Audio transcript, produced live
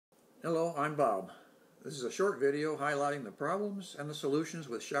Hello, I'm Bob. This is a short video highlighting the problems and the solutions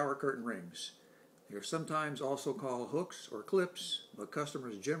with shower curtain rings. They are sometimes also called hooks or clips, but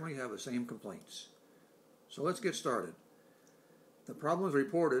customers generally have the same complaints. So let's get started. The problems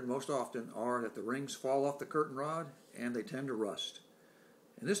reported most often are that the rings fall off the curtain rod and they tend to rust.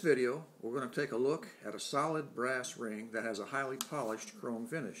 In this video, we're going to take a look at a solid brass ring that has a highly polished chrome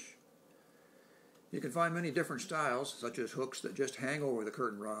finish. You can find many different styles, such as hooks that just hang over the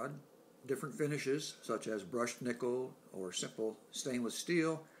curtain rod, different finishes such as brushed nickel or simple stainless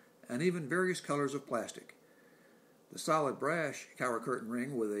steel, and even various colors of plastic. The solid brass shower curtain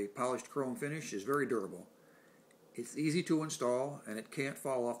ring with a polished chrome finish is very durable. It's easy to install and it can't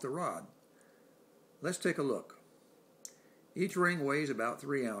fall off the rod. Let's take a look. Each ring weighs about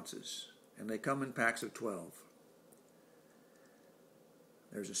 3 ounces and they come in packs of 12.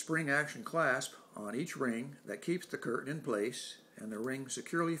 There's a spring action clasp on each ring that keeps the curtain in place and the ring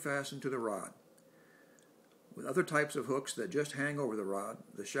securely fastened to the rod. With other types of hooks that just hang over the rod,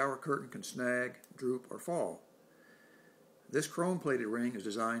 the shower curtain can snag, droop, or fall. This chrome-plated ring is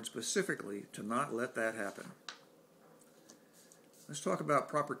designed specifically to not let that happen. Let's talk about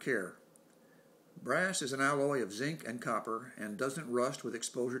proper care. Brass is an alloy of zinc and copper and doesn't rust with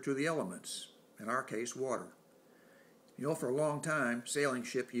exposure to the elements, in our case water. You know, for a long time, sailing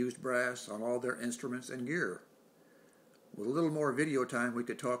ships used brass on all their instruments and gear. With a little more video time, we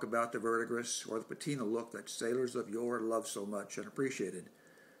could talk about the verdigris or the patina look that sailors of yore loved so much and appreciated.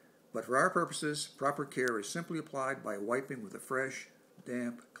 But for our purposes, proper care is simply applied by wiping with a fresh,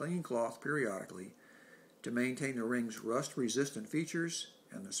 damp, clean cloth periodically to maintain the ring's rust-resistant features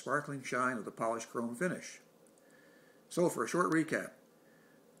and the sparkling shine of the polished chrome finish. So for a short recap,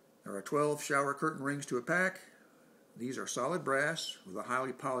 there are 12 shower curtain rings to a pack. These are solid brass with a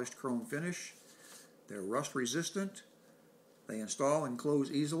highly polished chrome finish. They're rust resistant, they install and close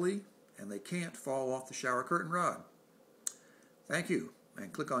easily, and they can't fall off the shower curtain rod. Thank you,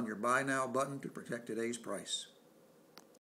 and click on your Buy Now button to protect today's price.